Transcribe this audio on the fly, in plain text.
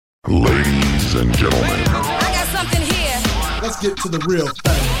Ladies and gentlemen, I got something here. Let's get to the real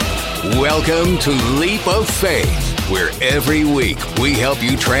thing. Welcome to Leap of Faith, where every week we help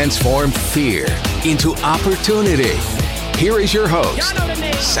you transform fear into opportunity. Here is your host,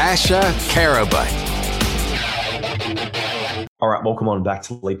 Sasha Karabut. All right, welcome on back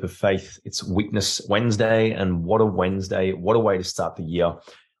to Leap of Faith. It's Witness Wednesday, and what a Wednesday. What a way to start the year.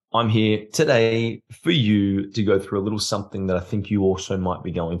 I'm here today for you to go through a little something that I think you also might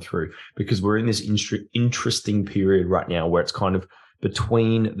be going through, because we're in this interesting period right now where it's kind of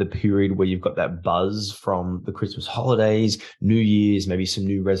between the period where you've got that buzz from the Christmas holidays, New Year's, maybe some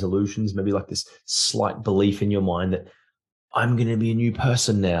new resolutions, maybe like this slight belief in your mind that I'm going to be a new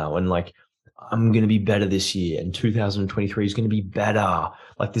person now, and like I'm going to be better this year, and 2023 is going to be better.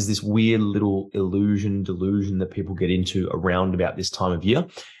 Like there's this weird little delusion that people get into around about this time of year.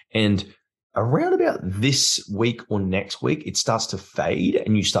 And around about this week or next week, it starts to fade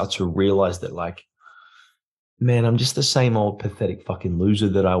and you start to realize that like, man, I'm just the same old pathetic fucking loser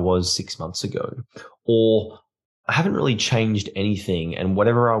that I was 6 months ago. Or I haven't really changed anything. And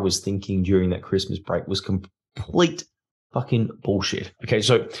whatever I was thinking during that Christmas break was complete fucking bullshit. Okay,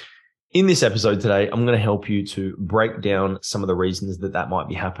 so in this episode today, I'm going to help you to break down some of the reasons that might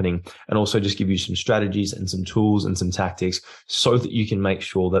be happening, and also just give you some strategies and some tools and some tactics so that you can make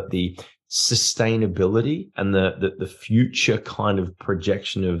sure that the sustainability and the future kind of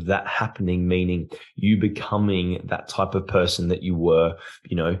projection of that happening, meaning you becoming that type of person that you were,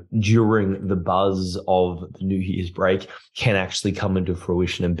 during the buzz of the New Year's break, can actually come into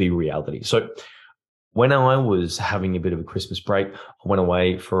fruition and be reality. So when I was having a bit of a Christmas break, I went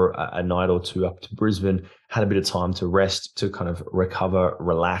away for a night or two up to Brisbane, had a bit of time to rest, to kind of recover,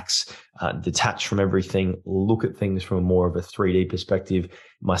 relax, detach from everything, look at things from more of a 3D perspective.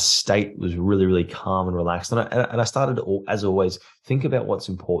 My state was really, really calm and relaxed. And I started to, as always, think about what's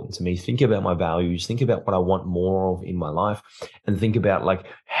important to me, think about my values, think about what I want more of in my life, and think about like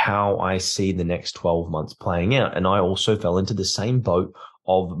how I see the next 12 months playing out. And I also fell into the same boat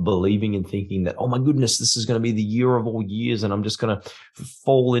of believing and thinking that, oh my goodness, this is going to be the year of all years, and I'm just going to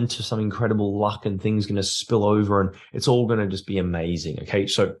fall into some incredible luck and things going to spill over and it's all going to just be amazing. Okay.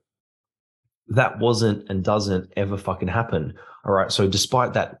 So that wasn't and doesn't ever fucking happen. All right. So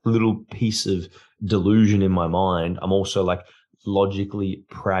despite that little piece of delusion in my mind, I'm also like logically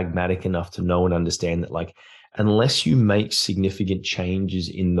pragmatic enough to know and understand that like, unless you make significant changes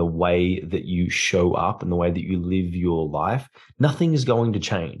in the way that you show up and the way that you live your life, nothing is going to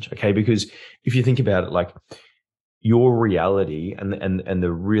change. Okay. Because if you think about it, like your reality and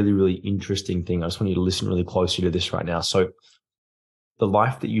the really, really interesting thing, I just want you to listen really closely to this right now. So the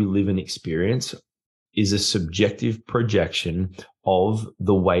life that you live and experience is a subjective projection of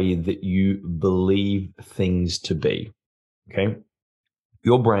the way that you believe things to be. Okay.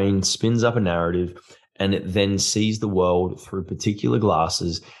 Your brain spins up a narrative and it then sees the world through particular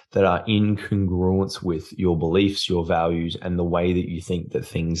glasses that are in congruence with your beliefs, your values, and the way that you think that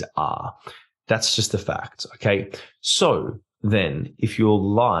things are. That's just a fact, okay? So then, if your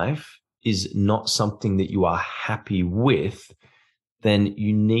life is not something that you are happy with, then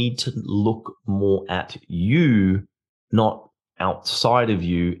you need to look more at you, not outside of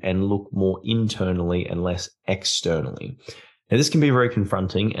you, and look more internally and less externally. Now, this can be very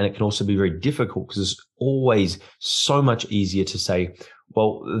confronting, and it can also be very difficult because it's always so much easier to say,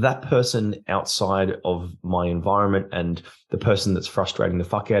 well, that person outside of my environment and the person that's frustrating the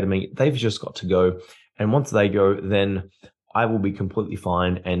fuck out of me, they've just got to go. And once they go, then I will be completely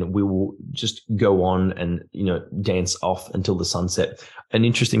fine and we will just go on and, dance off until the sunset. An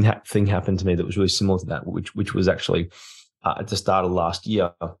interesting thing happened to me that was really similar to that, which was actually at the start of last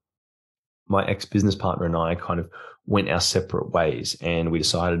year. My ex-business partner and I kind of went our separate ways, and we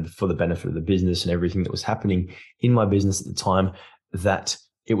decided, for the benefit of the business and everything that was happening in my business at the time, that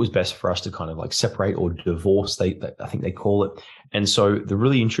it was best for us to kind of like separate or divorce, I think they call it. And so the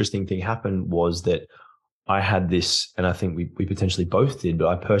really interesting thing happened was that I had this, and I think we potentially both did, but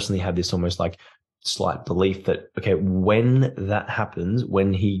I personally had this almost like slight belief that, okay, when that happens,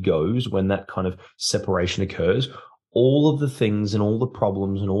 when he goes, when that kind of separation occurs, all of the things and all the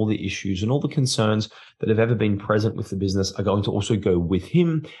problems and all the issues and all the concerns that have ever been present with the business are going to also go with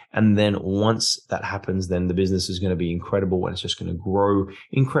him. And then once that happens, then the business is going to be incredible and it's just going to grow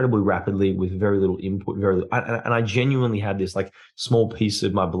incredibly rapidly with very little input, and I genuinely had this like small piece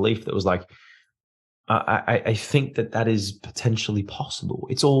of my belief that was like, I think that is potentially possible.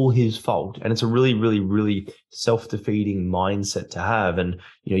 It's all his fault. And it's a really, really, really self-defeating mindset to have. And,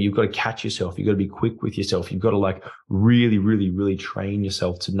 you've got to catch yourself. You've got to be quick with yourself. You've got to like really, really, really train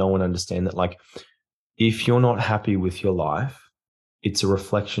yourself to know and understand that like, if you're not happy with your life, it's a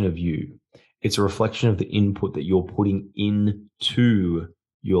reflection of you. It's a reflection of the input that you're putting into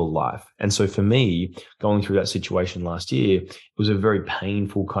your life. And so for me, going through that situation last year, it was a very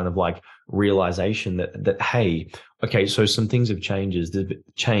painful kind of like realization that hey, okay, so some things have changed.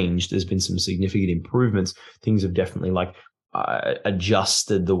 There's been some significant improvements. Things have definitely like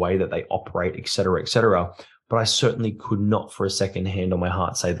adjusted the way that they operate, et cetera, et cetera. But I certainly could not for a second hand on my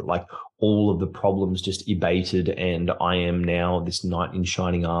heart say that like all of the problems just abated and I am now this knight in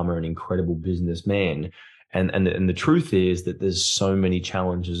shining armor, an incredible businessman. And the truth is that there's so many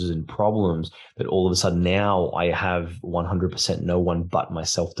challenges and problems that all of a sudden now I have 100% no one but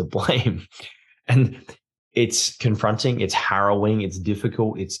myself to blame. And it's confronting, it's harrowing, it's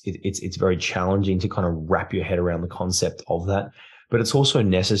difficult, it's very challenging to kind of wrap your head around the concept of that, but it's also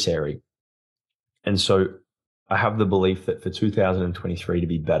necessary. And so I have the belief that for 2023 to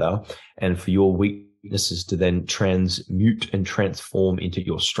be better and for your weaknesses to then transmute and transform into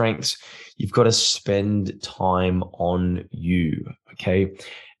your strengths, you've got to spend time on you, okay?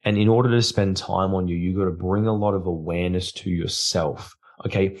 And in order to spend time on you, you've got to bring a lot of awareness to yourself,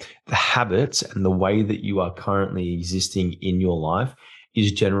 okay? The habits and the way that you are currently existing in your life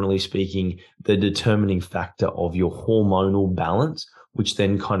is, generally speaking, the determining factor of your hormonal balance, which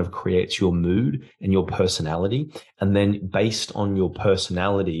then kind of creates your mood and your personality. And then based on your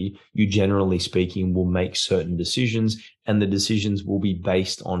personality, you, generally speaking, will make certain decisions, and the decisions will be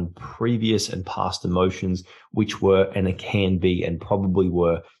based on previous and past emotions, which were, and it can be, and probably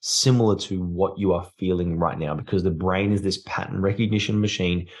were similar to what you are feeling right now, because the brain is this pattern recognition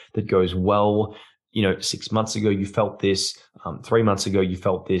machine that goes, well, 6 months ago, you felt this. 3 months ago, you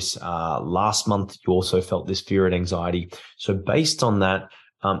felt this. Last month, you also felt this fear and anxiety. So based on that,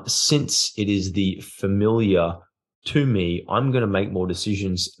 since it is the familiar to me, I'm going to make more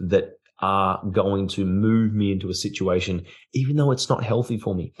decisions that are going to move me into a situation, even though it's not healthy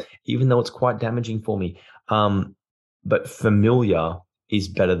for me, even though it's quite damaging for me. But familiar is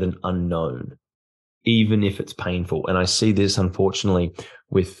better than unknown, even if it's painful. And I see this, unfortunately,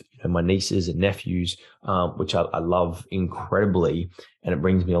 with my nieces and nephews, which I love incredibly. And it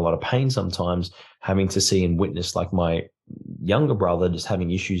brings me a lot of pain sometimes, having to see and witness like my younger brother just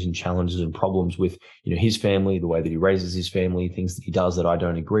having issues and challenges and problems with, his family, the way that he raises his family, things that he does that I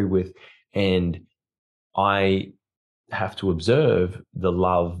don't agree with. And I have to observe the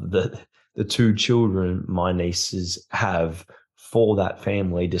love that the two children my nieces have for that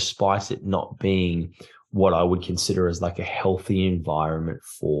family, despite it not being what I would consider as like a healthy environment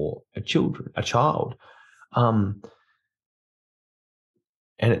for a child. And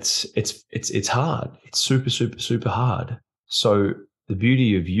it's hard. It's super, super, super hard. So the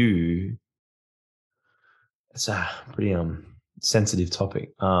beauty of you, it's a pretty sensitive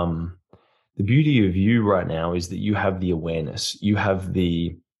topic. The beauty of you right now is that you have the awareness, you have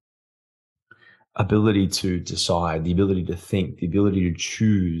the ability to decide, the ability to think, the ability to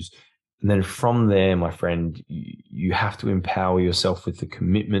choose. And then from there, my friend, you have to empower yourself with the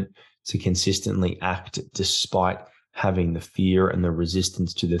commitment to consistently act despite having the fear and the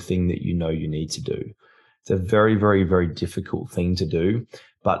resistance to the thing that you need to do. It's a very, very, very difficult thing to do.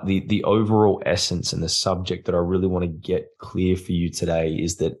 But the overall essence and the subject that I really want to get clear for you today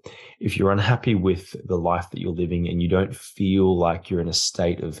is that if you're unhappy with the life that you're living and you don't feel like you're in a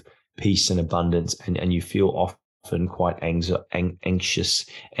state of peace and abundance, and you feel often quite anxious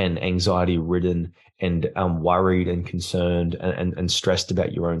and anxiety ridden and worried and concerned and stressed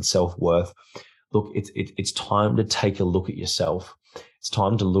about your own self-worth, look, it's time to take a look at yourself. It's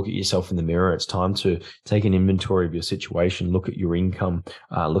time to look at yourself in the mirror. It's time to take an inventory of your situation, look at your income,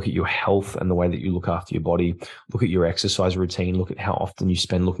 look at your health and the way that you look after your body, look at your exercise routine, look at how often you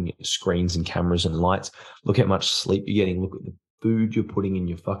spend looking at screens and cameras and lights, look at how much sleep you're getting, look at the food you're putting in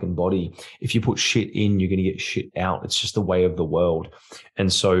your fucking body. If you put shit in, you're going to get shit out. It's just the way of the world.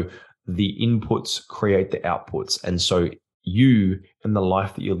 And so the inputs create the outputs. And so you and the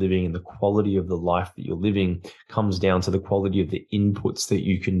life that you're living and the quality of the life that you're living comes down to the quality of the inputs that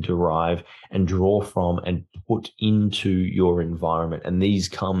you can derive and draw from and put into your environment. And these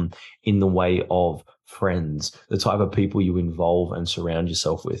come in the way of friends, the type of people you involve and surround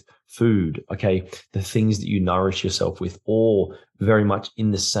yourself with, food, okay, the things that you nourish yourself with, or very much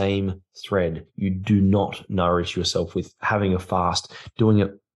in the same thread, you do not nourish yourself with having a fast. Doing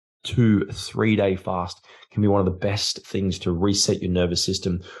a 2-3 day fast can be one of the best things to reset your nervous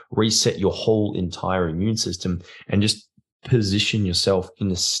system, reset your whole entire immune system, and just position yourself in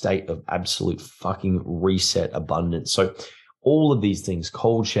a state of absolute fucking reset abundance. So all of these things,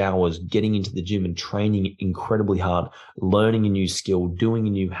 cold showers, getting into the gym and training incredibly hard, learning a new skill, doing a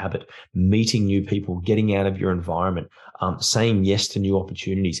new habit, meeting new people, getting out of your environment, saying yes to new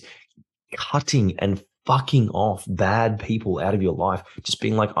opportunities, cutting and fucking off bad people out of your life, just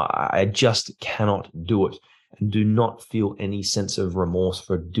being like, I just cannot do it. And do not feel any sense of remorse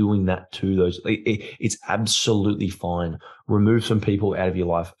for doing that to those. It's absolutely fine. Remove some people out of your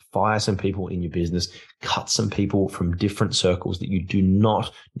life, fire some people in your business, cut some people from different circles that you do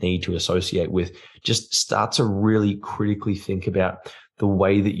not need to associate with. Just start to really critically think about the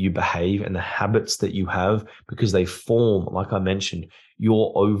way that you behave and the habits that you have, because they form, like I mentioned,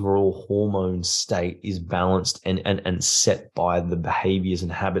 your overall hormone state is balanced and set by the behaviors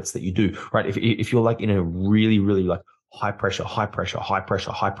and habits that you do, right? If you're like in a really, really like high pressure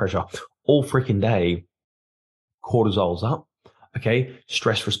all freaking day, cortisol's up, okay?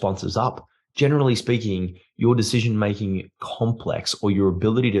 Stress response is up. Generally speaking, your decision-making complex or your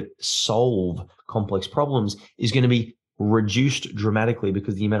ability to solve complex problems is going to be reduced dramatically,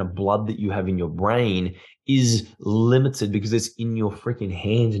 because the amount of blood that you have in your brain is limited, because it's in your freaking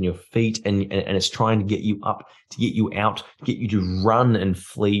hands and your feet, and it's trying to get you up, to get you out, to get you to run and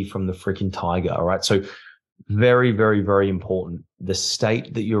flee from the freaking tiger. All right. So very, very, very important. The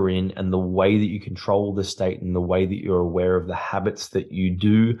state that you're in and the way that you control the state and the way that you're aware of the habits that you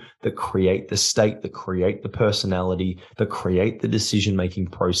do that create the state, that create the personality, that create the decision-making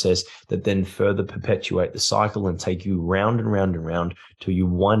process, that then further perpetuate the cycle and take you round and round and round till you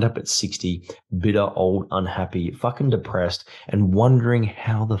wind up at 60, bitter, old, unhappy, fucking depressed, and wondering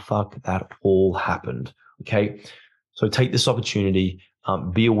how the fuck that all happened. Okay. So take this opportunity,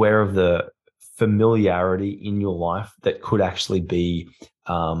 be aware of the familiarity in your life that could actually be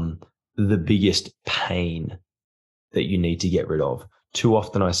the biggest pain that you need to get rid of. Too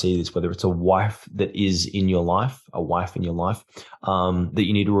often I see this, whether it's a wife that is in your life, that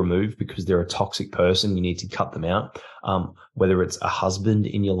you need to remove because they're a toxic person, you need to cut them out. Whether it's a husband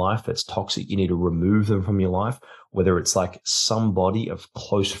in your life that's toxic, you need to remove them from your life. Whether it's like somebody, a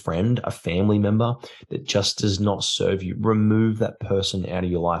close friend, a family member that just does not serve you, remove that person out of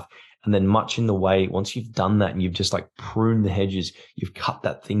your life. And then much in the way, once you've done that and you've just like pruned the hedges, you've cut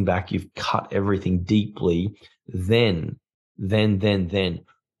that thing back, you've cut everything deeply, then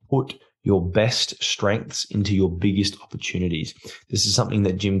put your best strengths into your biggest opportunities. This is something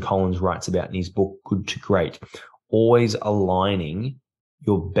that Jim Collins writes about in his book, Good to Great. Always aligning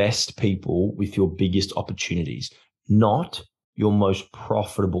your best people with your biggest opportunities, not your most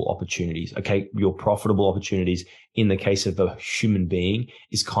profitable opportunities. Okay. Your profitable opportunities in the case of a human being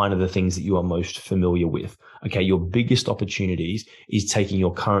is kind of the things that you are most familiar with. Okay. Your biggest opportunities is taking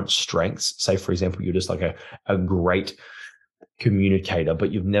your current strengths. Say, for example, you're just like a great communicator,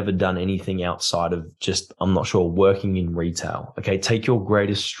 but you've never done anything outside of just, I'm not sure, working in retail. Okay. Take your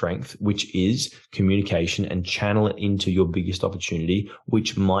greatest strength, which is communication, and channel it into your biggest opportunity,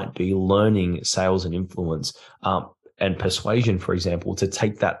 which might be learning sales and influence, and persuasion, for example, to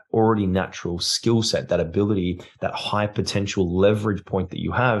take that already natural skill set, that ability, that high potential leverage point that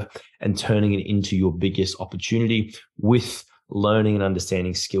you have, and turning it into your biggest opportunity with learning and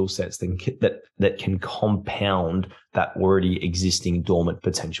understanding skill sets that can compound that already existing dormant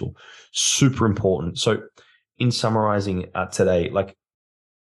potential. Super important. So in summarizing today, like,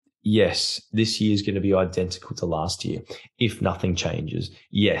 yes, this year is going to be identical to last year if nothing changes.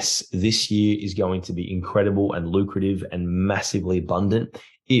 Yes, this year is going to be incredible and lucrative and massively abundant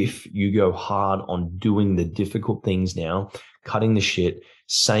if you go hard on doing the difficult things now, cutting the shit,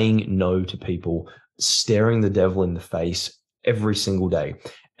 saying no to people, staring the devil in the face every single day.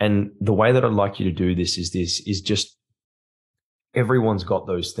 And the way that I'd like you to do this is just, everyone's got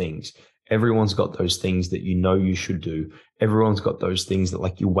those things. Everyone's got those things that you know you should do. Everyone's got those things that,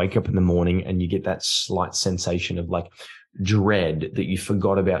 like, you wake up in the morning and you get that slight sensation of like dread that you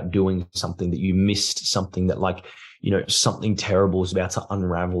forgot about doing something, that you missed something, that, like, you know, something terrible is about to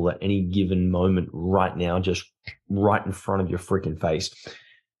unravel at any given moment right now, just right in front of your freaking face.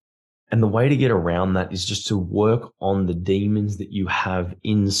 And the way to get around that is just to work on the demons that you have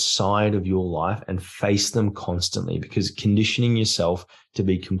inside of your life and face them constantly, because conditioning yourself to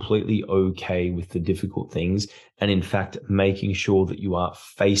be completely okay with the difficult things, and in fact, making sure that you are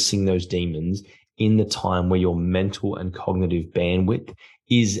facing those demons in the time where your mental and cognitive bandwidth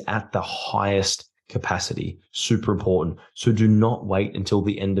is at the highest capacity. Super important. So do not wait until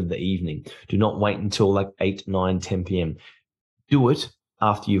the end of the evening. Do not wait until like 8, 9, 10 p.m. Do it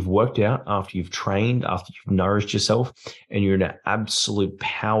after you've worked out, after you've trained, after you've nourished yourself, and you're in an absolute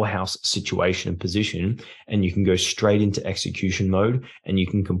powerhouse situation and position, and you can go straight into execution mode, and you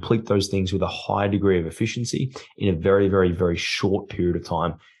can complete those things with a high degree of efficiency in a very, very, very short period of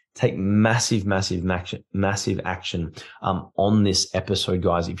time. Take massive action on this episode,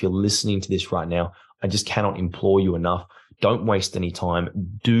 guys. If you're listening to this right now, I just cannot implore you enough. Don't waste any time.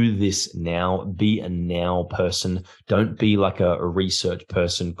 Do this now. Be a now person. Don't be like a research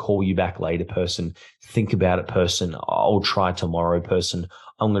person, call you back later person, think about it person, I'll try tomorrow person.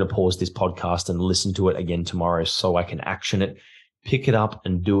 I'm going to pause this podcast and listen to it again tomorrow so I can action it. Pick it up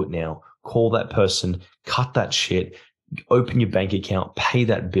and do it now. Call that person, cut that shit, open your bank account, pay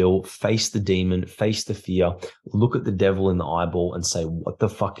that bill, face the demon, face the fear, look at the devil in the eyeball and say, what the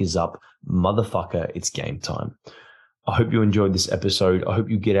fuck is up? Motherfucker, it's game time. I hope you enjoyed this episode. I hope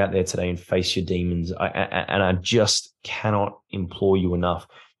you get out there today and face your demons. I just cannot implore you enough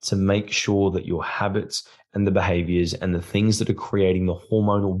to make sure that your habits and the behaviors and the things that are creating the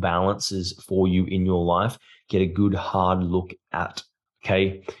hormonal balances for you in your life get a good hard look at,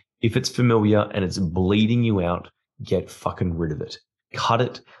 okay? If it's familiar and it's bleeding you out, get fucking rid of it. Cut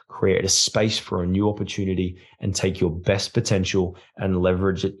it, create a space for a new opportunity, and take your best potential and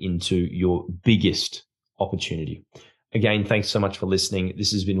leverage it into your biggest opportunity. Again, thanks so much for listening.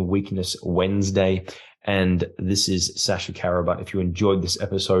 This has been Weakness Wednesday, and this is Sasha Karabat. If you enjoyed this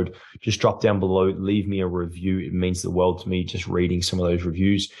episode, just drop down below, leave me a review. It means the world to me just reading some of those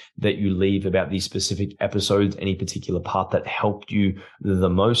reviews that you leave about these specific episodes, any particular part that helped you the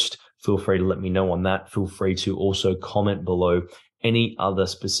most. Feel free to let me know on that. Feel free to also comment below any other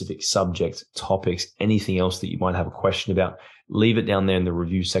specific subjects, topics, anything else that you might have a question about. Leave it down there in the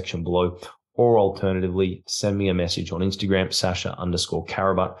review section below. Or alternatively, send me a message on Instagram,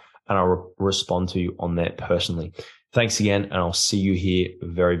 Sasha_Karabat, and I'll respond to you on there personally. Thanks again, and I'll see you here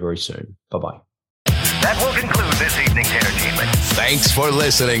very, very soon. Bye-bye. That will conclude this evening's entertainment. Thanks for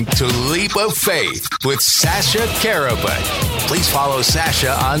listening to Leap of Faith with Sasha Karabat. Please follow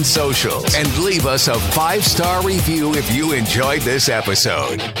Sasha on socials and leave us a 5-star review if you enjoyed this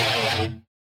episode.